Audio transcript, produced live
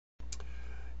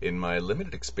In my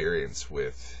limited experience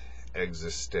with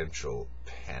existential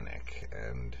panic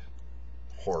and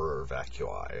horror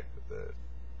vacui, the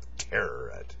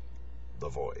terror at the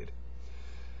void,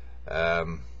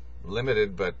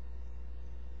 limited but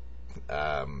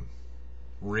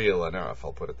real enough,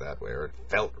 I'll put it that way, or it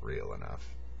felt real enough.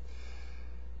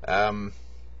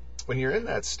 When you're in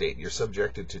that state, you're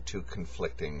subjected to two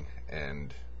conflicting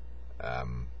and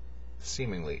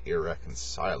seemingly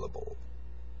irreconcilable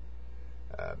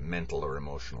mental or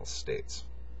emotional states.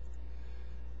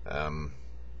 In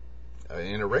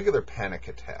a regular panic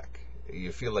attack,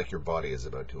 you feel like your body is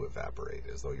about to evaporate,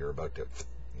 as though you're about to,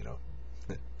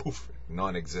 poof,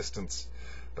 non-existence,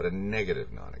 but a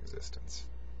negative non-existence.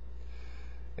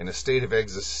 In a state of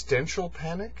existential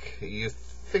panic, you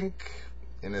think,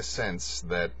 in a sense,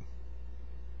 that,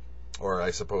 or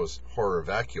I suppose horror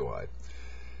vacui,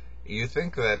 you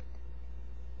think that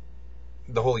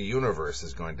the whole universe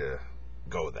is going to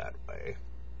go that way,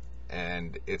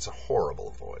 and it's a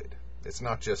horrible void. It's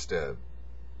not just a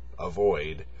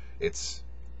void, it's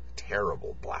a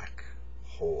terrible black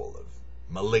hole of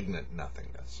malignant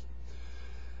nothingness.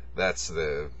 That's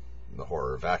the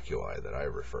horror vacui that I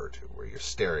refer to, where you're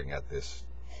staring at this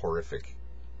horrific,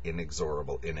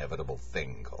 inexorable, inevitable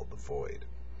thing called the void.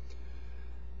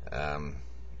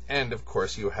 And of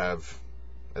course you have,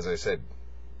 as I said,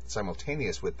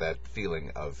 simultaneous with that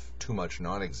feeling of too much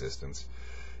non-existence,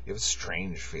 you have a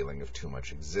strange feeling of too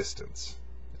much existence,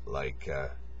 like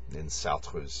in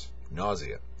Sartre's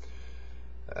nausea.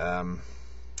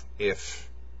 If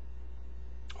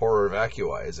horror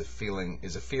vacui is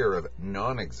a fear of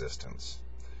non-existence,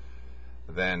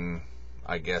 then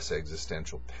I guess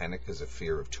existential panic is a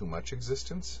fear of too much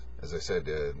existence. As I said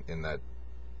in that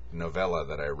novella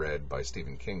that I read by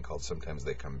Stephen King called Sometimes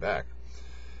They Come Back,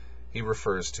 he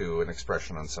refers to an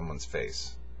expression on someone's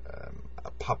face,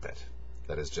 a puppet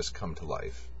that has just come to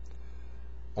life,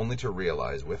 only to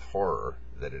realize with horror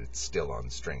that it's still on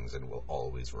strings and will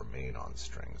always remain on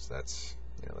strings. That's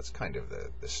kind of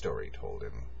the story told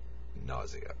in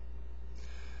Nausea.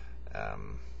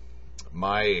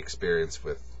 My experience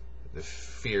with the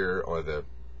fear or the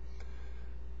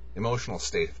emotional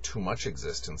state of too much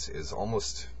existence is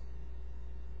almost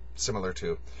similar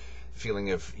to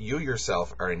feeling of you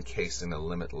yourself are encased in a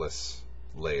limitless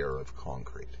layer of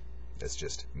concrete. It's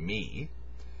just me,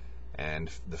 and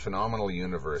the phenomenal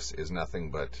universe is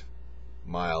nothing but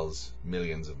miles,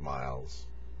 millions of miles,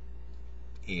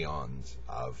 eons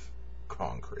of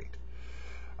concrete.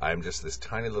 I'm just this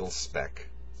tiny little speck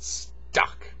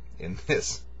stuck in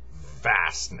this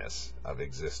vastness of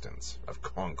existence, of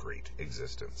concrete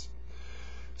existence.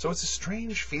 So it's a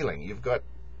strange feeling. You've got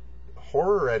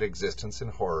horror at existence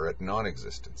and horror at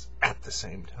non-existence at the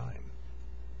same time.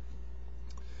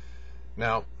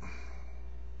 Now,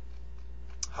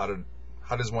 how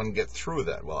does one get through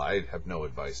that? Well, I have no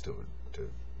advice to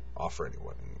offer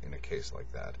anyone in a case like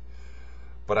that.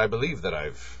 But I believe that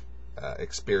I've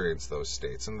experienced those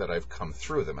states and that I've come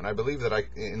through them. And I believe that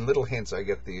in little hints, I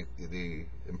get the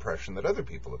impression that other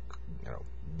people have,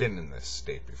 been in this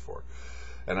state before.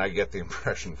 And I get the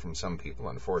impression from some people,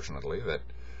 unfortunately, that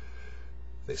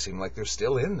they seem like they're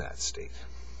still in that state.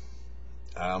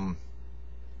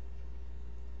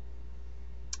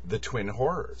 The twin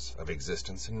horrors of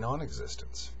existence and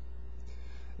non-existence.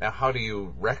 Now, how do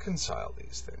you reconcile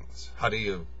these things? How do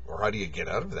you get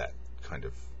out of that kind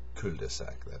of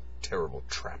cul-de-sac, that terrible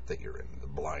trap that you're in, the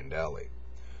blind alley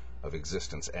of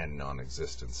existence and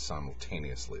non-existence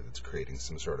simultaneously that's creating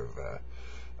some sort of,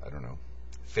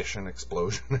 fission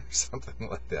explosion or something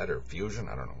like that, or fusion?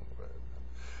 I don't know.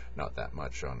 Not that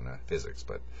much on physics,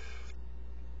 but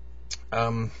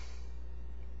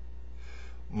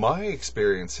my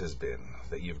experience has been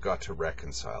that you've got to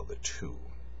reconcile the two.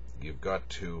 You've got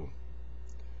to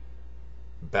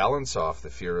balance off the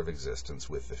fear of existence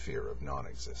with the fear of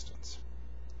non-existence.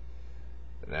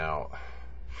 Now,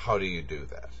 how do you do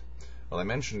that? Well, I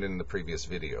mentioned in the previous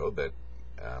video that,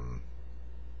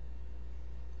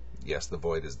 yes, the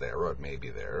void is there, or it may be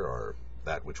there, or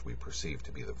that which we perceive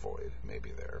to be the void may be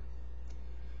there.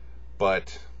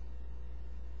 But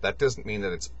that doesn't mean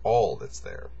that it's all that's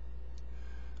there.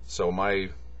 So my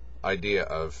idea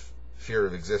of fear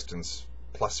of existence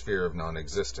plus fear of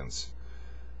non-existence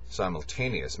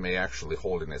simultaneous may actually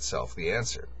hold in itself the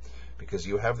answer, because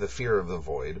you have the fear of the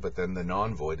void, but then the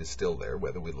non-void is still there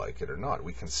whether we like it or not.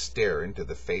 We can stare into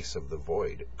the face of the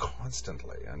void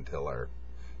constantly until our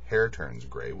hair turns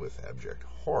gray with abject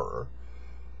horror,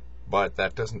 but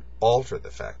that doesn't alter the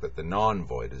fact that the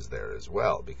non-void is there as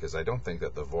well, because I don't think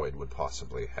that the void would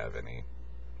possibly have any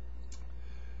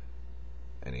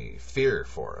any fear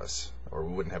for us, or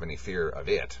we wouldn't have any fear of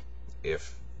it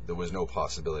if there was no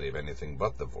possibility of anything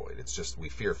but the void. It's just we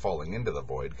fear falling into the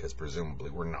void because presumably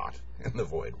we're not in the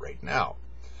void right now.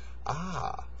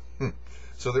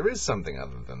 So there is something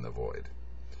other than the void,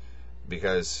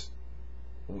 because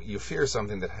you fear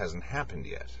something that hasn't happened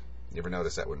yet. You ever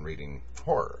notice that when reading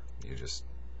horror? It's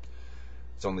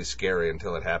only scary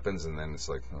until it happens, and then it's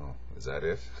like, oh, is that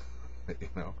it?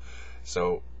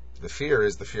 So the fear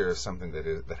is the fear of something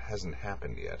that hasn't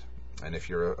happened yet. And if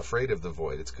you're afraid of the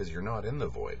void, it's because you're not in the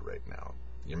void right now.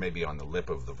 You may be on the lip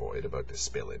of the void, about to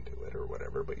spill into it or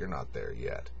whatever, but you're not there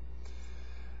yet.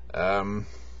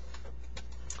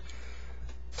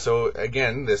 So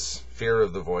again, this fear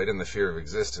of the void and the fear of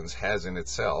existence has in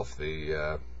itself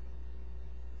the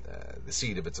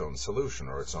seed of its own solution,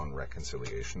 or its own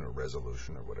reconciliation or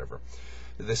resolution or whatever.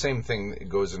 The same thing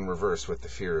goes in reverse with the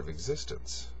fear of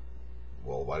existence.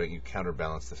 Well, why don't you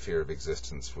counterbalance the fear of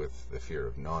existence with the fear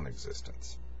of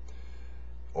non-existence?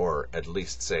 Or at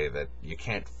least say that you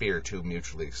can't fear two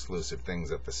mutually exclusive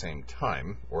things at the same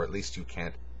time, or at least you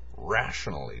can't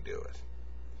rationally do it.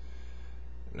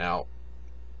 Now,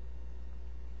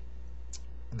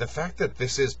 the fact that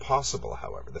this is possible,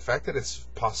 however, the fact that it's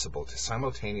possible to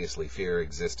simultaneously fear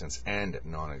existence and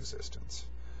non-existence,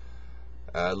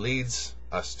 leads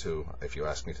us to, if you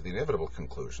ask me, to the inevitable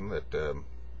conclusion that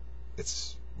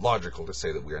it's logical to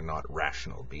say that we are not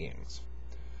rational beings.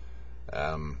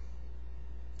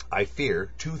 I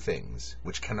fear two things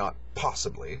which cannot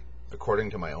possibly,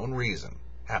 according to my own reason,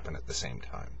 happen at the same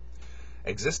time.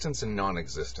 Existence and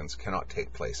non-existence cannot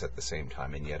take place at the same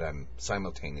time, and yet I'm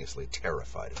simultaneously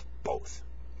terrified of both.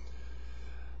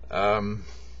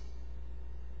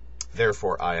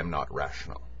 Therefore, I am not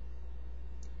rational.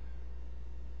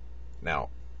 Now,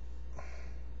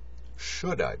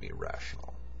 should I be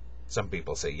rational? Some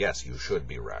people say, yes, you should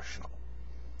be rational.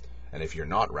 And if you're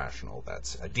not rational,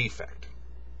 that's a defect.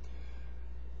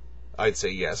 I'd say,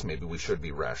 yes, maybe we should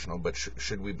be rational, but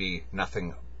should we be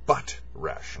nothing but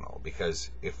rational? Because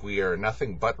if we are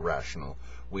nothing but rational,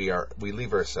 we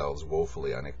leave ourselves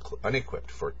woefully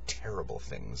unequipped for terrible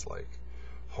things like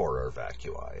horror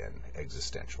vacui and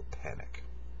existential panic.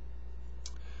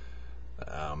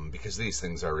 Because these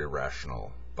things are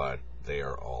irrational, but they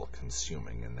are all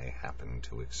consuming, and they happen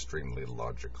to extremely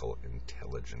logical,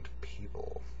 intelligent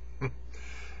people.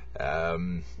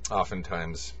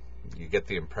 Oftentimes, you get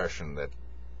the impression that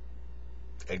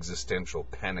existential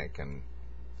panic and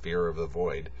fear of the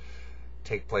void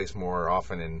take place more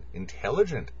often in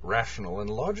intelligent, rational, and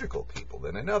logical people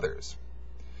than in others.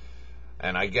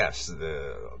 And I guess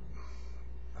an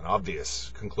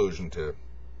obvious conclusion to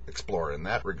explore in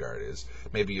that regard is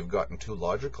maybe you've gotten too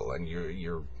logical, and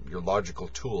your logical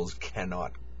tools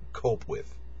cannot cope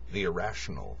with the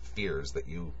irrational fears that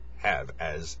you have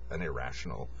as an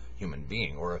irrational human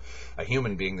being, or a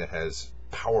human being that has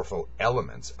powerful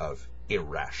elements of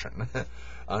irration,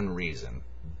 unreason,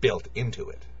 built into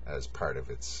it as part of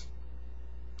its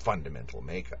fundamental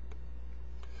makeup.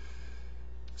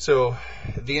 So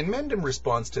the Enmendum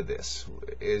response to this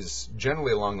is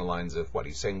generally along the lines of what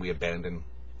he's saying: we abandon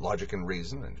logic and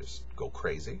reason and just go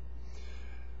crazy.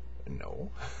 No.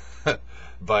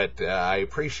 But I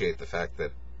appreciate the fact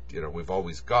that we've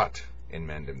always got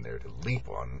Enmendum there to leap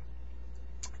on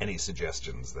any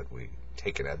suggestions that we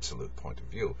take an absolute point of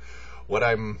view. What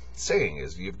I'm saying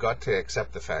is you've got to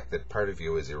accept the fact that part of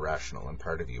you is irrational and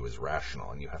part of you is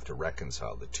rational, and you have to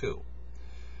reconcile the two.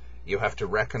 You have to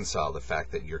reconcile the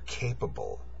fact that you're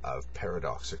capable of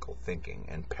paradoxical thinking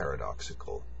and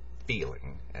paradoxical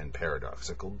feeling and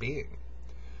paradoxical being.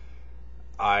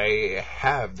 I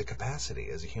have the capacity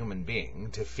as a human being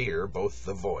to fear both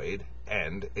the void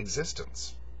and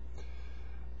existence.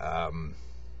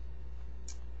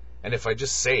 And if I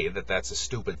just say that that's a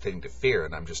stupid thing to fear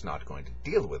and I'm just not going to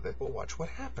deal with it, well, watch what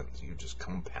happens. You just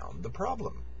compound the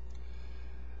problem.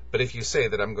 But if you say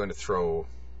that I'm going to throw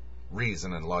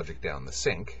reason and logic down the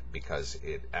sink because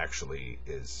it actually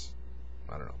is,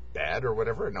 I don't know, bad or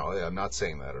whatever, no, I'm not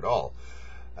saying that at all.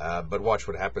 But watch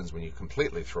what happens when you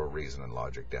completely throw reason and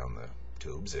logic down the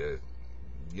tubes. You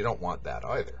don't want that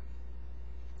either.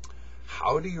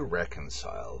 How do you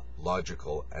reconcile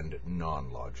logical and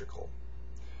non-logical,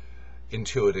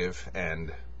 intuitive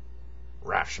and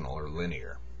rational or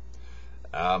linear?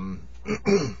 I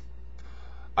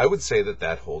would say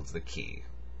that holds the key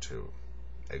to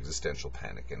existential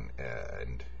panic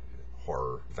and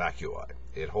horror vacui.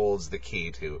 It holds the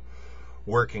key to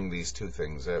working these two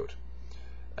things out.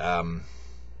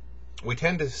 We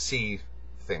tend to see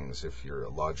things, if you're a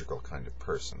logical kind of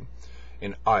person,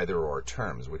 in either or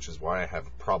terms, which is why I have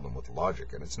a problem with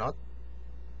logic. And it's not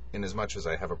in as much as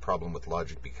I have a problem with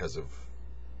logic because of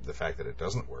the fact that it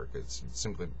doesn't work. It's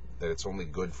simply that it's only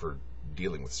good for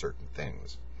dealing with certain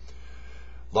things.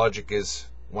 Logic is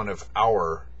one of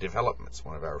our developments,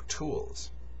 one of our tools.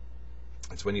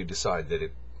 It's when you decide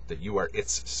that you are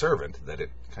its servant that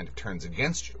it kind of turns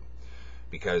against you.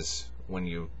 Because when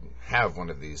you have one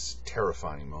of these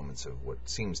terrifying moments of what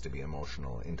seems to be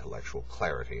emotional, intellectual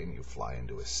clarity, and you fly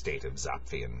into a state of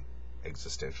Zapfian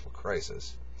existential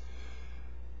crisis,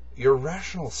 your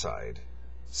rational side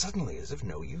suddenly is of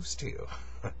no use to you.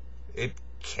 It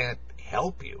can't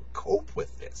help you cope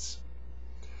with this.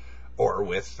 Or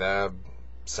with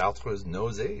Sartre's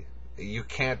nausée.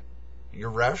 Your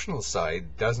rational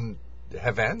side doesn't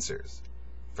have answers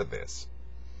for this.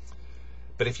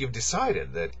 But if you've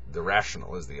decided that the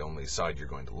rational is the only side you're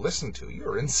going to listen to,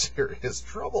 you're in serious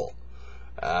trouble.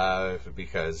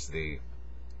 Because the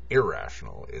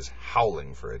irrational is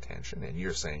howling for attention, and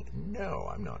you're saying, no,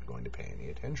 I'm not going to pay any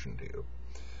attention to you.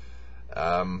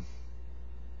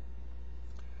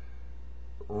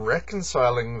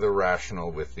 Reconciling the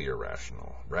rational with the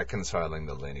irrational. Reconciling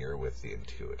the linear with the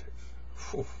intuitive.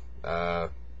 Whew.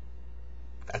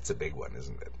 That's a big one,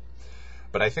 isn't it?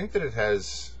 But I think that it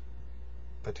has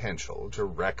potential to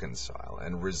reconcile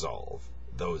and resolve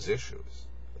those issues.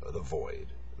 The void,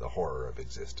 the horror of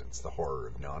existence, the horror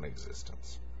of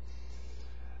non-existence.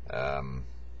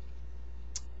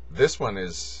 This one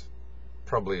is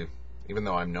probably, even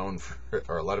though I'm known for,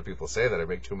 or a lot of people say that I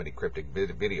make too many cryptic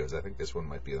videos, I think this one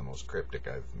might be the most cryptic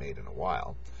I've made in a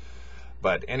while.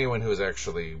 But anyone who has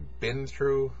actually been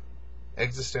through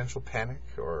existential panic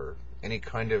or any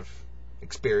kind of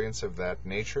experience of that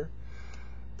nature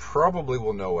probably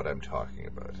will know what I'm talking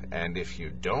about. And if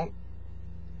you don't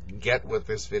get what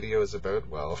this video is about,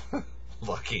 well,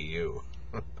 lucky you.